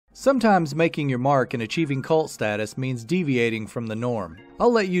Sometimes making your mark and achieving cult status means deviating from the norm.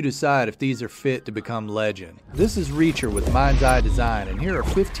 I'll let you decide if these are fit to become legend. This is Reacher with mindseyedesign, and here are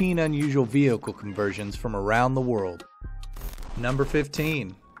 15 unusual vehicle conversions from around the world. Number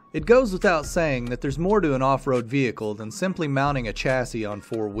 15. It goes without saying that there's more to an off-road vehicle than simply mounting a chassis on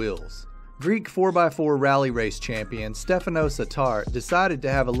 4 wheels. Greek 4x4 rally race champion Stefanos Atart decided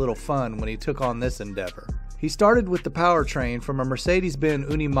to have a little fun when he took on this endeavor. He started with the powertrain from a Mercedes-Benz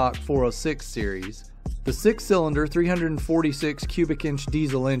Unimog 406 series. The 6-cylinder 346 cubic inch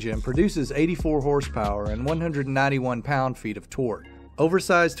diesel engine produces 84 horsepower and 191 pound-feet of torque.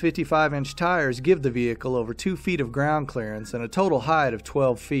 Oversized 55-inch tires give the vehicle over 2 feet of ground clearance and a total height of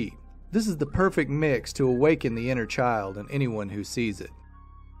 12 feet. This is the perfect mix to awaken the inner child in anyone who sees it.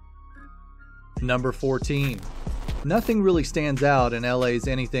 Number 14. Nothing really stands out in LA's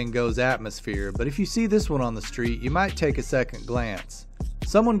anything goes atmosphere, but if you see this one on the street, you might take a second glance.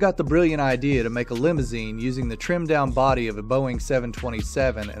 Someone got the brilliant idea to make a limousine using the trimmed down body of a Boeing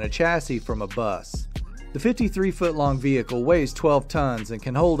 727 and a chassis from a bus. The 53-foot-long vehicle weighs 12 tons and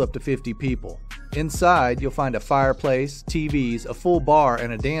can hold up to 50 people. Inside, you'll find a fireplace, TVs, a full bar,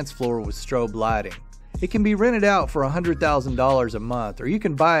 and a dance floor with strobe lighting. It can be rented out for $100,000 a month, or you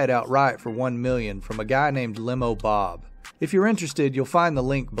can buy it outright for $1 million from a guy named Limo Bob. If you're interested, you'll find the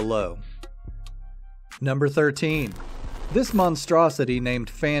link below. Number 13. This monstrosity named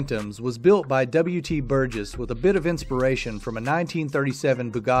Phantoms was built by W.T. Burgess with a bit of inspiration from a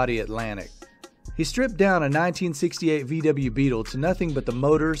 1937 Bugatti Atlantic. He stripped down a 1968 VW Beetle to nothing but the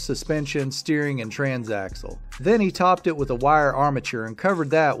motor, suspension, steering, and transaxle. Then he topped it with a wire armature and covered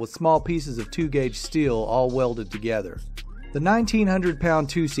that with small pieces of 2-gauge steel all welded together. The 1,900-pound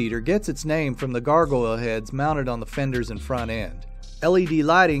two-seater gets its name from the gargoyle heads mounted on the fenders and front end. LED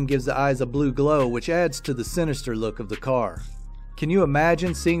lighting gives the eyes a blue glow, which adds to the sinister look of the car. Can you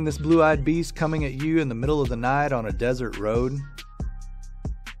imagine seeing this blue-eyed beast coming at you in the middle of the night on a desert road?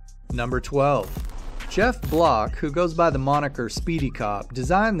 Number 12. Jeff Block, who goes by the moniker Speedy Cop,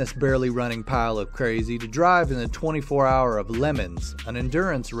 designed this barely running pile of crazy to drive in the 24-hour of Lemons, an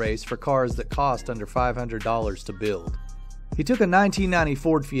endurance race for cars that cost under $500 to build. He took a 1990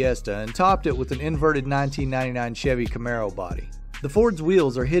 Ford Fiesta and topped it with an inverted 1999 Chevy Camaro body. The Ford's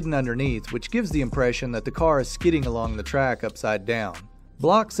wheels are hidden underneath, which gives the impression that the car is skidding along the track upside down.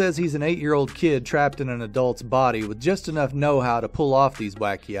 Block says he's an 8-year-old kid trapped in an adult's body with just enough know-how to pull off these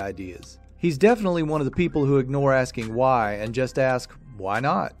wacky ideas. He's definitely one of the people who ignore asking why and just ask, why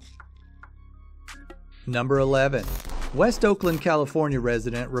not? Number 11. West Oakland, California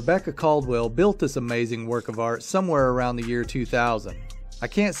resident Rebecca Caldwell built this amazing work of art somewhere around the year 2000. I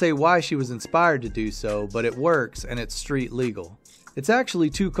can't say why she was inspired to do so, but it works and it's street legal. It's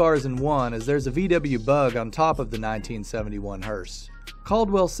actually 2 cars in one, as there's a VW Bug on top of the 1971 hearse.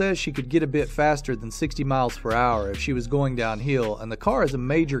 Caldwell says she could get a bit faster than 60 miles per hour if she was going downhill, and the car is a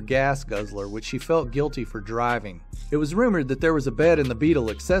major gas guzzler, which she felt guilty for driving. It was rumored that there was a bed in the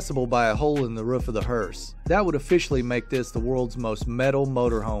Beetle accessible by a hole in the roof of the hearse. That would officially make this the world's most metal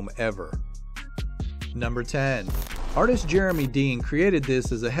motorhome ever. Number 10. Artist Jeremy Dean created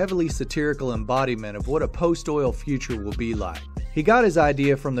this as a heavily satirical embodiment of what a post-oil future will be like. He got his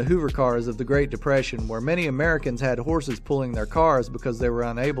idea from the Hoover cars of the Great Depression, where many Americans had horses pulling their cars because they were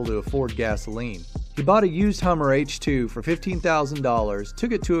unable to afford gasoline. He bought a used Hummer H2 for $15,000,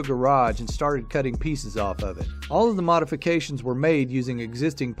 took it to a garage, and started cutting pieces off of it. All of the modifications were made using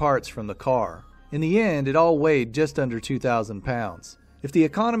existing parts from the car. In the end, it all weighed just under 2,000 pounds. If the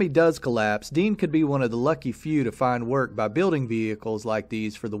economy does collapse, Dean could be one of the lucky few to find work by building vehicles like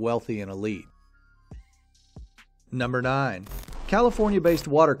these for the wealthy and elite. Number 9. California-based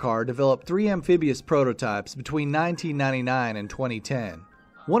WaterCar developed 3 amphibious prototypes between 1999 and 2010.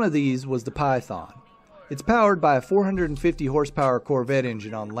 One of these was the Python. It's powered by a 450 horsepower Corvette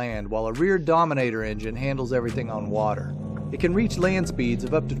engine on land, while a rear Dominator engine handles everything on water. It can reach land speeds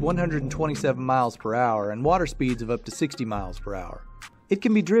of up to 127 miles per hour and water speeds of up to 60 miles per hour. It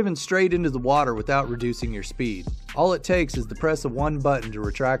can be driven straight into the water without reducing your speed. All it takes is the press of one button to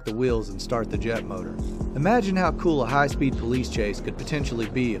retract the wheels and start the jet motor. Imagine how cool a high-speed police chase could potentially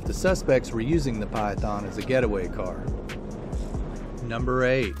be if the suspects were using the Python as a getaway car. Number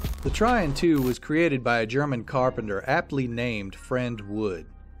 8. The Tryane II was created by a German carpenter aptly named Friend Wood.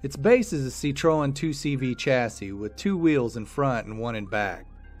 Its base is a Citroën 2CV chassis with 2 wheels in front and 1 in back.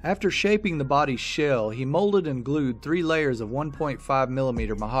 After shaping the body's shell, he molded and glued 3 layers of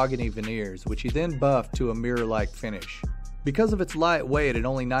 1.5mm mahogany veneers, which he then buffed to a mirror-like finish. Because of its light weight at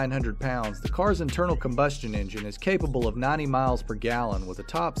only 900 pounds, the car's internal combustion engine is capable of 90 miles per gallon with a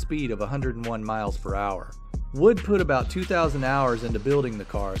top speed of 101 miles per hour. Wood put about 2,000 hours into building the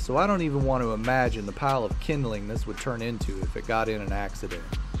car, so I don't even want to imagine the pile of kindling this would turn into if it got in an accident.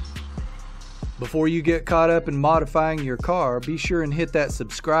 Before you get caught up in modifying your car, be sure and hit that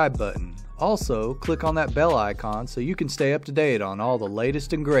subscribe button. Also, click on that bell icon so you can stay up to date on all the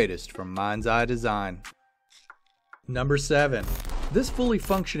latest and greatest from Mind's Eye Design. Number 7. This fully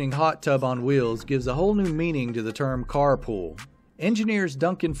functioning hot tub on wheels gives a whole new meaning to the term carpool. Engineers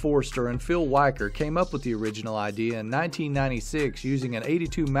Duncan Forster and Phil Weicker came up with the original idea in 1996 using an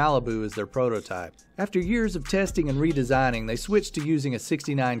 '82 Malibu as their prototype. After years of testing and redesigning, they switched to using a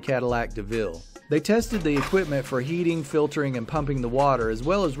 '69 Cadillac DeVille. They tested the equipment for heating, filtering, and pumping the water, as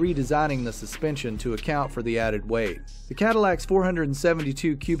well as redesigning the suspension to account for the added weight. The Cadillac's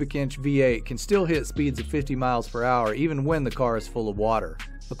 472 cubic inch V8 can still hit speeds of 50 miles per hour even when the car is full of water.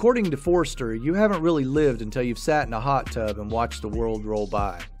 According to Forster, you haven't really lived until you've sat in a hot tub and watched the world roll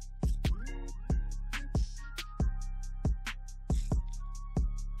by.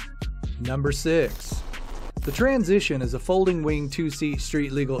 Number 6. The Transition is a folding-wing two-seat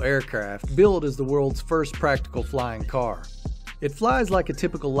street-legal aircraft built as the world's first practical flying car. It flies like a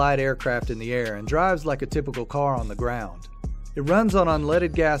typical light aircraft in the air and drives like a typical car on the ground. It runs on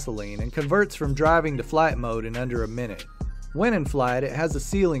unleaded gasoline and converts from driving to flight mode in under a minute. When in flight, it has a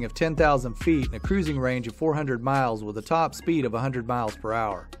ceiling of 10,000 feet and a cruising range of 400 miles with a top speed of 100 miles per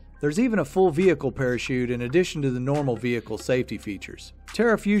hour. There's even a full vehicle parachute in addition to the normal vehicle safety features.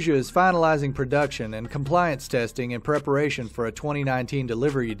 Terrafugia is finalizing production and compliance testing in preparation for a 2019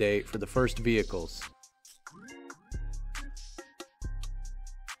 delivery date for the first vehicles.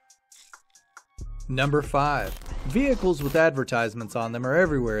 Number 5. Vehicles with advertisements on them are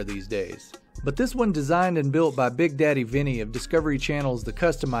everywhere these days. But this one, designed and built by Big Daddy Vinny of Discovery Channel's The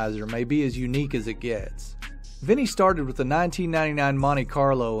Customizer, may be as unique as it gets. Vinny started with a 1999 Monte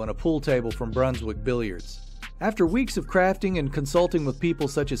Carlo and a pool table from Brunswick Billiards. After weeks of crafting and consulting with people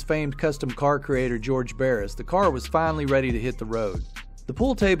such as famed custom car creator George Barris, the car was finally ready to hit the road. The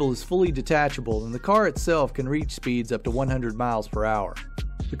pool table is fully detachable and the car itself can reach speeds up to 100 miles per hour.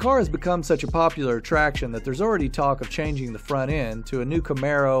 The car has become such a popular attraction that there's already talk of changing the front end to a new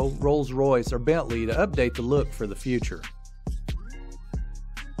Camaro, Rolls-Royce, or Bentley to update the look for the future.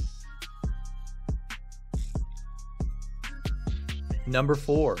 Number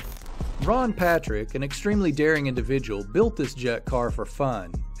 4. Ron Patrick, an extremely daring individual, built this jet car for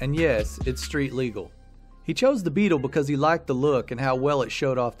fun, and yes, it's street legal. He chose the Beetle because he liked the look and how well it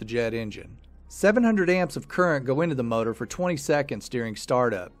showed off the jet engine. 700 amps of current go into the motor for 20 seconds during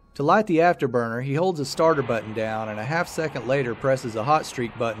startup. To light the afterburner, he holds a starter button down and a half second later presses a hot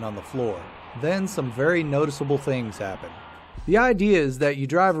streak button on the floor. Then some very noticeable things happen. The idea is that you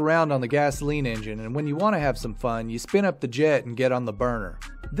drive around on the gasoline engine, and when you want to have some fun, you spin up the jet and get on the burner.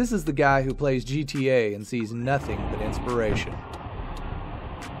 This is the guy who plays GTA and sees nothing but inspiration.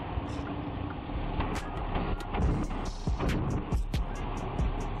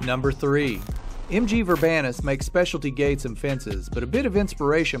 Number 3. MG Verbanis makes specialty gates and fences, but a bit of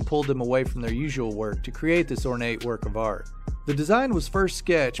inspiration pulled them away from their usual work to create this ornate work of art. The design was first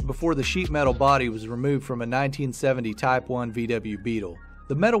sketched before the sheet metal body was removed from a 1970 Type 1 VW Beetle.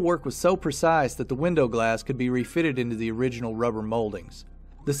 The metalwork was so precise that the window glass could be refitted into the original rubber moldings.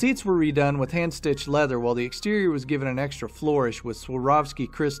 The seats were redone with hand-stitched leather, while the exterior was given an extra flourish with Swarovski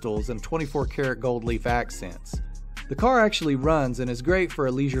crystals and 24-karat gold leaf accents. The car actually runs and is great for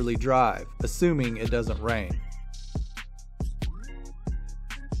a leisurely drive, assuming it doesn't rain.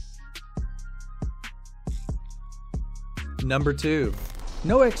 Number 2.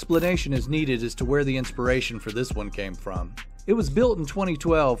 No explanation is needed as to where the inspiration for this one came from. It was built in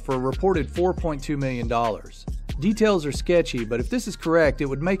 2012 for a reported $4.2 million. Details are sketchy, but if this is correct, it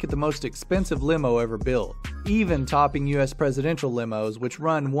would make it the most expensive limo ever built, even topping US presidential limos, which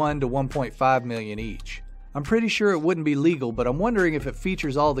run $1 to $1.5 million each. I'm pretty sure it wouldn't be legal, but I'm wondering if it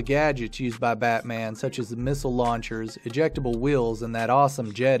features all the gadgets used by Batman, such as the missile launchers, ejectable wheels, and that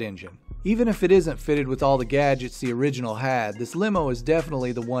awesome jet engine. Even if it isn't fitted with all the gadgets the original had, this limo is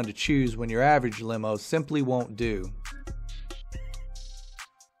definitely the one to choose when your average limo simply won't do.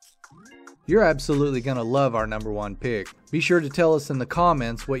 You're absolutely gonna love our number 1 pick. Be sure to tell us in the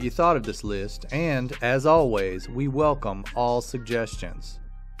comments what you thought of this list, and as always, we welcome all suggestions.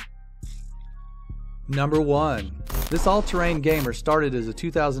 Number 1. This all-terrain gamer started as a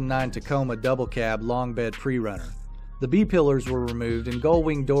 2009 Tacoma double cab long bed pre-runner. The B-pillars were removed and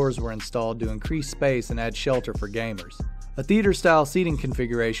gull-wing doors were installed to increase space and add shelter for gamers. A theater-style seating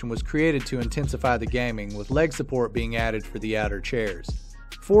configuration was created to intensify the gaming, with leg support being added for the outer chairs.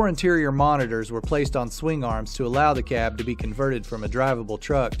 4 interior monitors were placed on swing arms to allow the cab to be converted from a drivable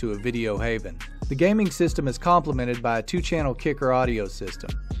truck to a video haven. The gaming system is complemented by a 2-channel kicker audio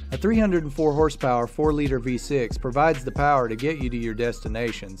system. A 304 horsepower 4-liter V6 provides the power to get you to your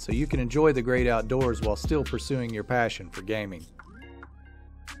destination, so you can enjoy the great outdoors while still pursuing your passion for gaming.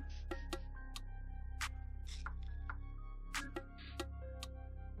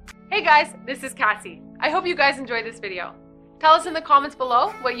 Hey guys, this is Cassie. I hope you guys enjoyed this video. Tell us in the comments below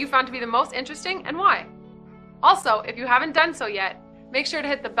what you found to be the most interesting and why. Also, if you haven't done so yet, make sure to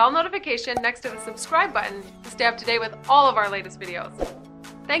hit the bell notification next to the subscribe button to stay up to date with all of our latest videos.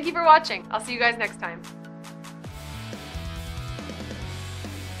 Thank you for watching. I'll see you guys next time.